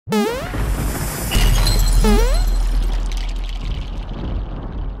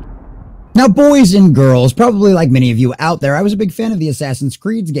Now, boys and girls, probably like many of you out there, I was a big fan of the Assassin's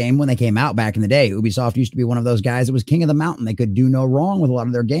Creed game when they came out back in the day. Ubisoft used to be one of those guys that was king of the mountain. They could do no wrong with a lot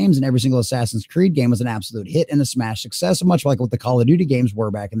of their games, and every single Assassin's Creed game was an absolute hit and a smash success, much like what the Call of Duty games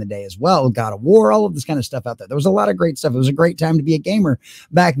were back in the day as well. God of War, all of this kind of stuff out there. There was a lot of great stuff. It was a great time to be a gamer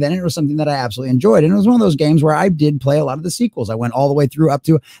back then, and it was something that I absolutely enjoyed. And it was one of those games where I did play a lot of the sequels. I went all the way through up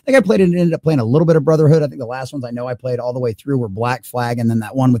to, I think I played and ended up playing a little bit of Brotherhood. I think the last ones I know I played all the way through were Black Flag, and then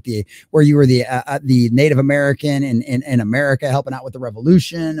that one with where you were the Native American in America helping out with the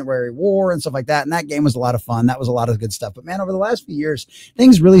revolution and war and stuff like that. And that game was a lot of fun. That was a lot of good stuff. But man, over the last few years,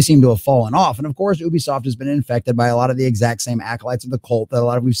 things really seem to have fallen off. And of course, Ubisoft has been infected by a lot of the exact same acolytes of the cult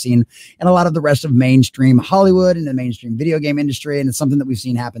that we've seen in a lot of the rest of mainstream Hollywood and the mainstream video game industry. And it's something that we've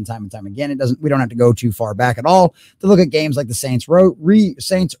seen happen time and time again. We don't have to go too far back at all to look at games like the Saints Row reboot,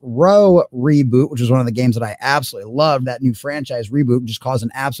 which was one of the games that I absolutely loved. That new franchise reboot just caused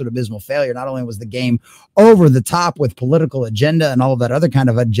an absolute abysmal failure. Not only was the game over the top with political agenda and all of that other kind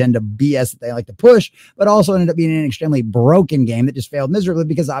of agenda BS that they like to push, but also ended up being an extremely broken game that just failed miserably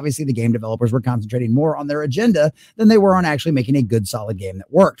because obviously the game developers were concentrating more on their agenda than they were on actually making a good solid game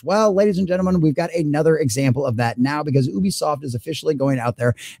that worked. Well, ladies and gentlemen, we've got another example of that now because Ubisoft is officially going out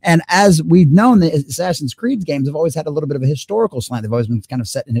there, and as we've known, the Assassin's Creed games have always had a little bit of a historical slant. They've always been kind of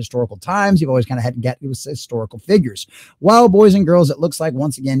set in historical times. You've always kind of had to get with historical figures. Well, boys and girls, it looks like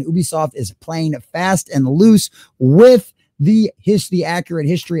once again Ubisoft is playing fast and loose with the accurate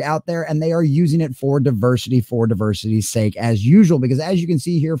history out there, and they are using it for diversity's sake as usual, because as you can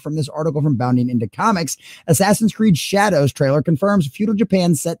see here from this article from Bounding Into Comics, Assassin's Creed Shadows trailer confirms feudal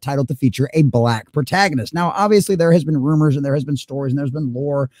Japan set title to feature a black protagonist. Now, obviously there has been rumors and there has been stories and there's been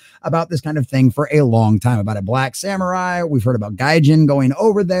lore about this kind of thing for a long time, about a black samurai. We've heard about Gaijin going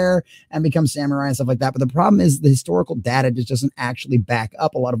over there and become samurai and stuff like that. But the problem is the historical data just doesn't actually back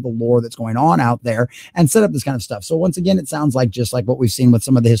up a lot of the lore that's going on out there and set up this kind of stuff. So once again, it sounds like just like what we've seen with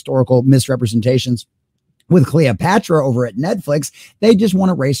some of the historical misrepresentations with Cleopatra over at Netflix. They just want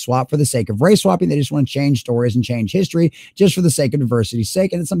to race swap for the sake of race swapping. They just want to change stories and change history just for the sake of diversity's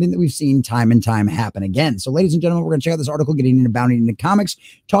sake. And it's something that we've seen time and time happen again. So ladies and gentlemen, we're going to check out this article, getting into Bounding Into Comics,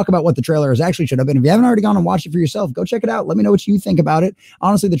 talk about what the trailer has actually should have been. If you haven't already gone and watched it for yourself, go check it out. Let me know what you think about it.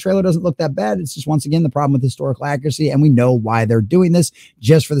 Honestly, the trailer doesn't look that bad. It's just, once again, the problem with historical accuracy. And we know why they're doing this,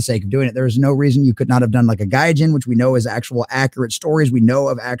 just for the sake of doing it. There is no reason you could not have done like a Gaijin, which we know is actual accurate stories. We know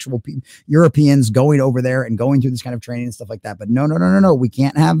of actual Europeans going over there and going through this kind of training and stuff like that. But no, we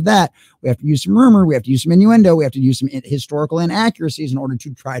can't have that. We have to use some rumor. We have to use some innuendo. We have to use some historical inaccuracies in order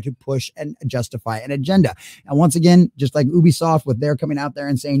to try to push and justify an agenda. And once again, just like Ubisoft with their coming out there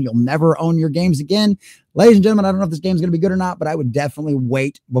and saying you'll never own your games again, ladies and gentlemen, I don't know if this game's going to be good or not, but I would definitely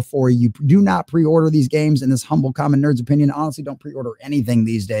wait before you do not pre-order these games. In this humble common nerd's opinion, honestly, don't pre-order anything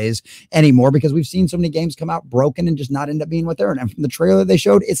these days anymore, because we've seen so many games come out broken and just not end up being what they're. And from the trailer they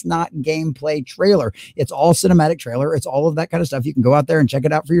showed, it's not gameplay trailer. It's all cinematic trailer. It's all of that kind of stuff. You can go out there and check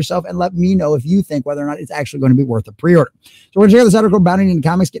it out for yourself and let me know if you think whether or not it's actually going to be worth a pre-order. So we're going to check out this article, Bounding Into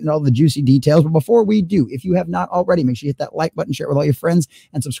Comics, getting all the juicy details. But before we do, if you have not already, make sure you hit that like button, share it with all your friends,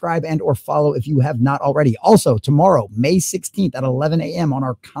 and subscribe and or follow if you have not already. Also, tomorrow, May 16th at 11 a.m. on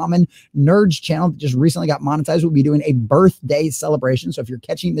our Common Nerds channel that just recently got monetized, we'll be doing a birthday celebration. So if you're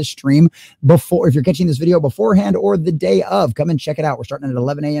catching this stream if you're catching this video beforehand or the day of, come and check it out. We're starting at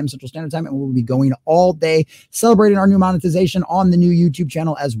 11 a.m. Central Standard Time, and we'll be going all day celebrating our new monetization on the new YouTube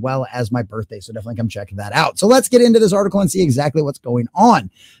channel, as well as my birthday. So definitely come check that out. So let's get into this article and see exactly what's going on.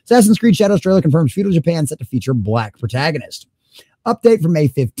 Assassin's Creed Shadows trailer confirms feudal Japan set to feature black protagonist. Update from May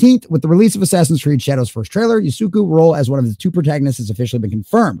 15th. With the release of Assassin's Creed Shadows' first trailer, Yusuke's role as one of the two protagonists has officially been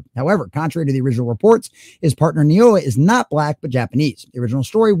confirmed. However, contrary to the original reports, his partner Nioh is not black but Japanese. The original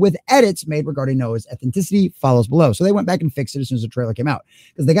story, with edits made regarding Noah's ethnicity, follows below. So they went back and fixed it as soon as the trailer came out,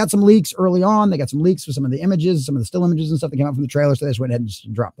 because they got some leaks early on. They got some leaks for some of the images, some of the still images and stuff that came out from the trailer. So they just went ahead and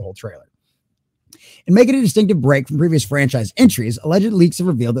just dropped the whole trailer. In making a distinctive break from previous franchise entries, alleged leaks have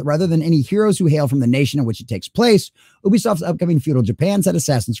revealed that rather than any heroes who hail from the nation in which it takes place, Ubisoft's upcoming feudal Japan set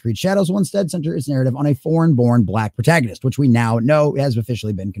Assassin's Creed Shadows will instead center its narrative on a foreign-born black protagonist, which we now know has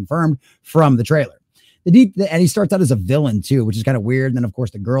officially been confirmed from the trailer. And he starts out as a villain too, which is kind of weird. And then of course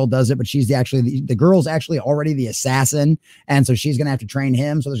the girl does it, but she's the girl's actually already the assassin. And so she's going to have to train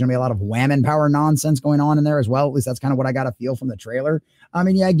him. So there's gonna be a lot of whammon power nonsense going on in there as well. At least that's kind of what I got to feel from the trailer. I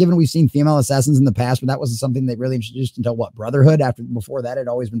mean, yeah, given we've seen female assassins in the past, but that wasn't something they really introduced until what, Brotherhood? Before that, it had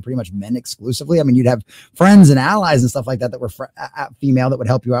always been pretty much men exclusively. I mean, you'd have friends and allies and stuff like that that were female that would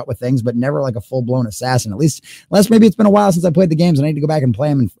help you out with things, but never like a full-blown assassin. At least, unless maybe it's been a while since I played the games and I need to go back and play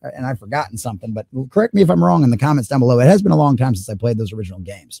them and I've forgotten something. But correct correct me if I'm wrong in the comments down below. It has been a long time since I played those original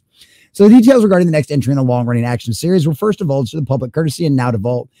games. So the details regarding the next entry in the long-running action series were first divulged to the public courtesy and now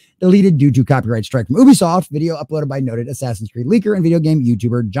deleted due to copyright strike from Ubisoft. Video uploaded by noted Assassin's Creed leaker and video game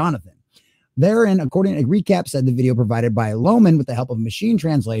YouTuber Jonathan. Therein, according to a recap, said the video provided by Loman with the help of machine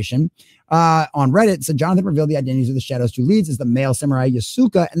translation on Reddit said Jonathan revealed the identities of the Shadow's two leads as the male samurai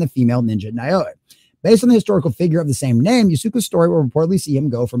Yasuka and the female ninja Naoe. Based on the historical figure of the same name, Yasuka's story will reportedly see him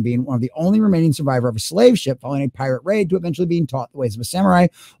go from being one of the only remaining survivor of a slave ship following a pirate raid to eventually being taught the ways of a samurai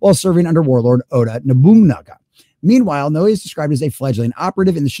while serving under warlord Oda Nobunaga. Meanwhile, Naoe is described as a fledgling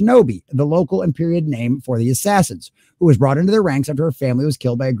operative in the Shinobi, the local and period name for the assassins, who was brought into their ranks after her family was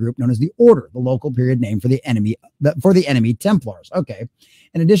killed by a group known as the Order, the local period name for the enemy Templars. Okay.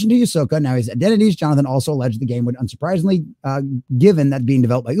 In addition to Yasuka, Naoe's identities, Jonathan also alleged the game would unsurprisingly, given that being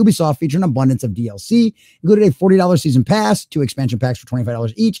developed by Ubisoft, feature an abundance of DLC, included a $40 season pass, 2 expansion packs for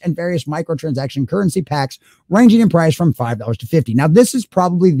 $25 each, and various microtransaction currency packs ranging in price from $5 to $50. Now, this is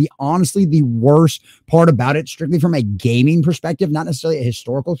probably honestly the worst part about it, strictly from a gaming perspective, not necessarily a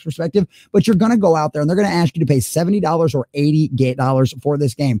historical perspective, but you're going to go out there and they're going to ask you to pay $70 or $80 for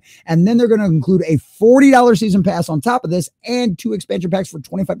this game. And then they're going to include a $40 season pass on top of this and 2 expansion packs for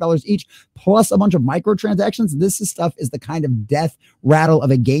 $25 each, plus a bunch of microtransactions. This stuff is the kind of death rattle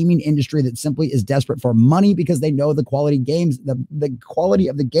of a gaming industry that simply is desperate for money because they know the quality games, the quality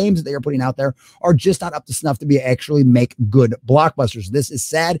of the games that they are putting out there are just not up to snuff to be actually make good blockbusters. This is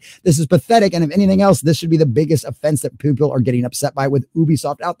sad. This is pathetic. And if anything else, this should be the biggest offense that people are getting upset by with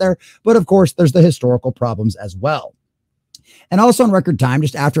Ubisoft out there. But of course, there's the historical problems as well. And also in record time,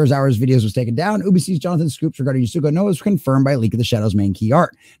 just after his hours videos was taken down, Ubisoft's Jonathan scoops regarding Yasuko no was confirmed by a leak of the Shadow's main key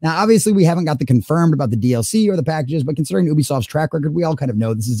art. Now, obviously, we haven't got the confirmed about the DLC or the packages, but considering Ubisoft's track record, we all kind of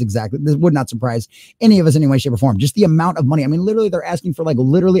know this would not surprise any of us in any way, shape, or form. Just the amount of money. I mean, literally, they're asking for like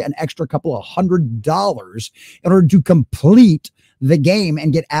literally an extra couple of $100 in order to complete the game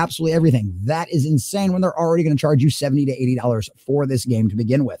and get absolutely everything. That is insane when they're already going to charge you $70 to $80 for this game to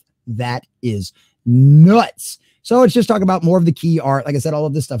begin with. That is nuts. So let's just talk about more of the key art. Like I said, all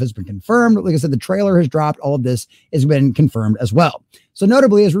of this stuff has been confirmed. Like I said, the trailer has dropped. All of this has been confirmed as well. So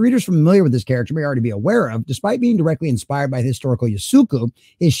notably, as readers familiar with this character may already be aware of, despite being directly inspired by the historical Yasuko,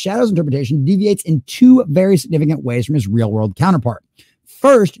 his Shadow's interpretation deviates in 2 very significant ways from his real-world counterpart.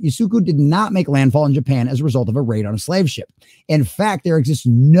 First, Yasuko did not make landfall in Japan as a result of a raid on a slave ship. In fact, there exists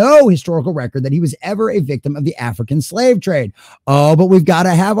no historical record that he was ever a victim of the African slave trade. Oh, but we've got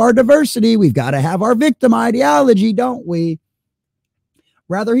to have our diversity. We've got to have our victim ideology, don't we?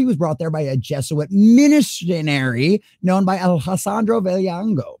 Rather, he was brought there by a Jesuit missionary known by Alessandro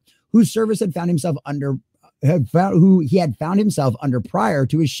Villango, whose service had found himself under prior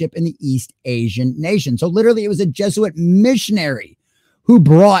to his ship in the East Asian nation. So literally, it was a Jesuit missionary who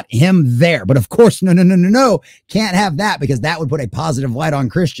brought him there. But of course, no, can't have that because that would put a positive light on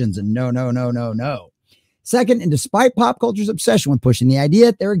Christians. And no. Second, and despite pop culture's obsession with pushing the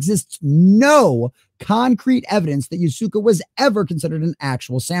idea, there exists no concrete evidence that Yasuko was ever considered an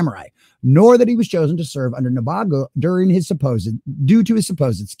actual samurai, nor that he was chosen to serve under Nobunaga due to his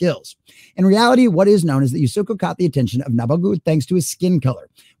supposed skills. In reality, what is known is that Yasuko caught the attention of Nobunaga thanks to his skin color,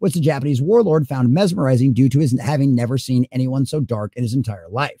 which the Japanese warlord found mesmerizing due to his having never seen anyone so dark in his entire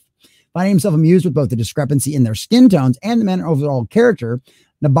life. Finding himself amused with both the discrepancy in their skin tones and the man's overall character,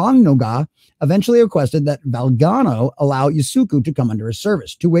 Nobunaga eventually requested that Villango allow Yasuko to come under his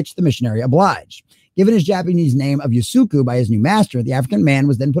service, to which the missionary obliged. Given his Japanese name of Yasuko by his new master, the African man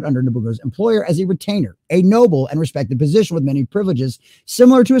was then put under Nobunaga's employer as a retainer, a noble and respected position with many privileges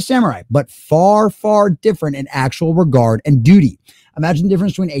similar to a samurai, but far, far different in actual regard and duty. Imagine the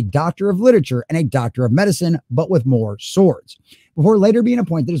difference between a doctor of literature and a doctor of medicine, but with more swords. Before later being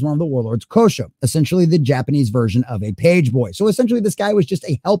appointed as one of the warlords Kosho, essentially the Japanese version of a page boy. So essentially this guy was just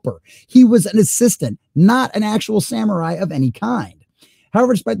a helper. He was an assistant, not an actual samurai of any kind.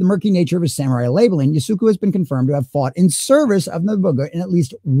 However, despite the murky nature of his samurai labeling, Yasuko has been confirmed to have fought in service of Nobunaga in at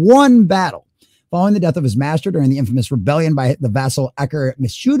least one battle. Following the death of his master during the infamous rebellion by the vassal Akira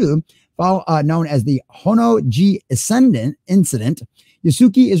Mishudu, known as the Hono-ji incident,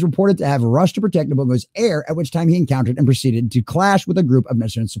 Yasuki is reported to have rushed to protect Nobunaga's heir, at which time he encountered and proceeded to clash with a group of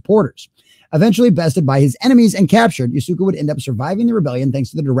Mishudu's supporters. Eventually bested by his enemies and captured, Yasuko would end up surviving the rebellion thanks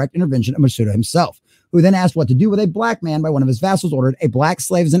to the direct intervention of Mishudu himself, who then asked what to do with a black man by one of his vassals ordered, "A black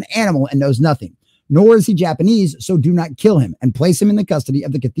slave is an animal and knows nothing, nor is he Japanese, so do not kill him," and place him in the custody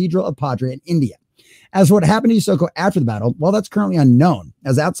of the Cathedral of Padre in India. As for what happened to Yasuko after the battle, well, that's currently unknown,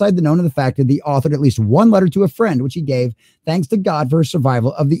 as outside the known of the fact that he authored at least one letter to a friend, which he gave thanks to God for his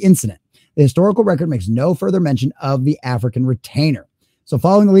survival of the incident. The historical record makes no further mention of the African retainer. So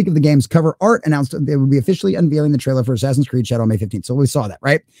following the leak of the game's cover art announced that they would be officially unveiling the trailer for Assassin's Creed Shadow on May 15th. So we saw that,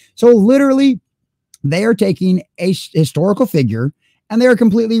 right? So literally they are taking a historical figure and they are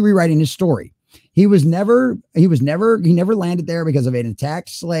completely rewriting his story. He never landed there because of an attacked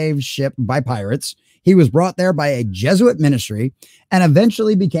slave ship by pirates. He was brought there by a Jesuit ministry and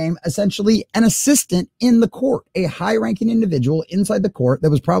eventually became essentially an assistant in the court, a high-ranking individual inside the court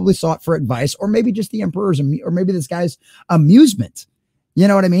that was probably sought for advice, or maybe just the emperor's, or maybe this guy's amusement. You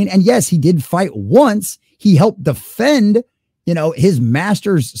know what I mean? And yes, he did fight once. He helped defend, his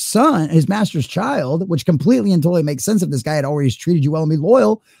master's son, his master's child, which completely and totally makes sense if this guy had always treated you well and be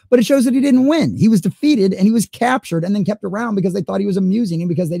loyal, but it shows that he didn't win. He was defeated and he was captured and then kept around because they thought he was amusing and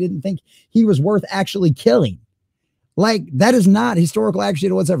because they didn't think he was worth actually killing. Like, that is not historical accuracy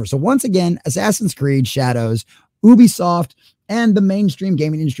whatsoever. So once again, Assassin's Creed Shadows, Ubisoft, and the mainstream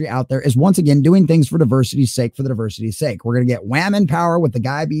gaming industry out there is once again doing things for diversity's sake, for the diversity's sake. We're going to get wham in power with the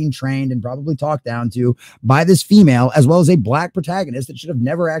guy being trained and probably talked down to by this female, as well as a black protagonist that should have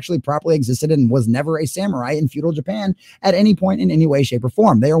never actually properly existed and was never a samurai in feudal Japan at any point in any way, shape, or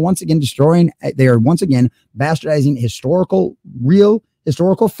form. They are once again bastardizing real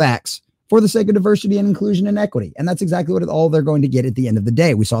historical facts for the sake of diversity and inclusion and equity. And that's exactly what all they're going to get at the end of the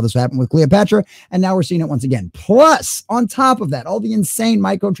day. We saw this happen with Cleopatra, and now we're seeing it once again. Plus, on top of that, all the insane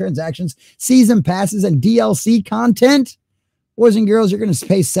microtransactions, season passes, and DLC content. Boys and girls, you're going to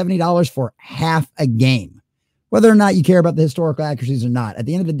pay $70 for half a game. Whether or not you care about the historical accuracies or not. At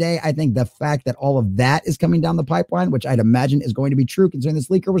the end of the day, I think the fact that all of that is coming down the pipeline, which I'd imagine is going to be true considering this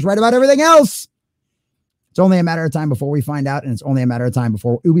leaker was right about everything else. It's only a matter of time before we find out, and it's only a matter of time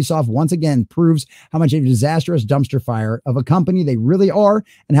before Ubisoft once again proves how much of a disastrous dumpster fire of a company they really are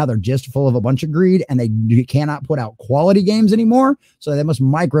and how they're just full of a bunch of greed and they cannot put out quality games anymore. So they must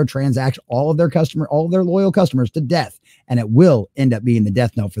microtransact all of their loyal customers to death, and it will end up being the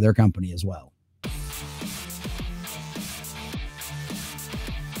death note for their company as well.